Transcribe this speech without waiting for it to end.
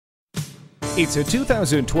It's a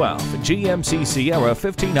 2012 GMC Sierra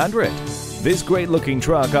 1500. This great-looking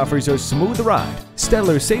truck offers a smooth ride,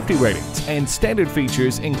 stellar safety ratings, and standard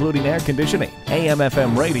features including air conditioning,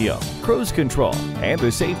 AM/FM radio, cruise control, and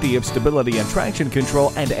the safety of stability and traction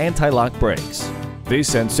control and anti-lock brakes. This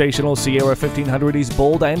sensational Sierra 1500 is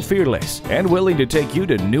bold and fearless and willing to take you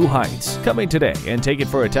to new heights. Come in today and take it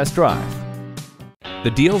for a test drive. The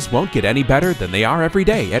deals won't get any better than they are every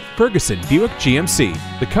day at Ferguson Buick GMC.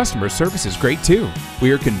 The customer service is great too. We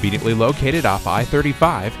are conveniently located off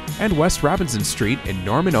I-35 and West Robinson Street in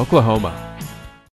Norman, Oklahoma.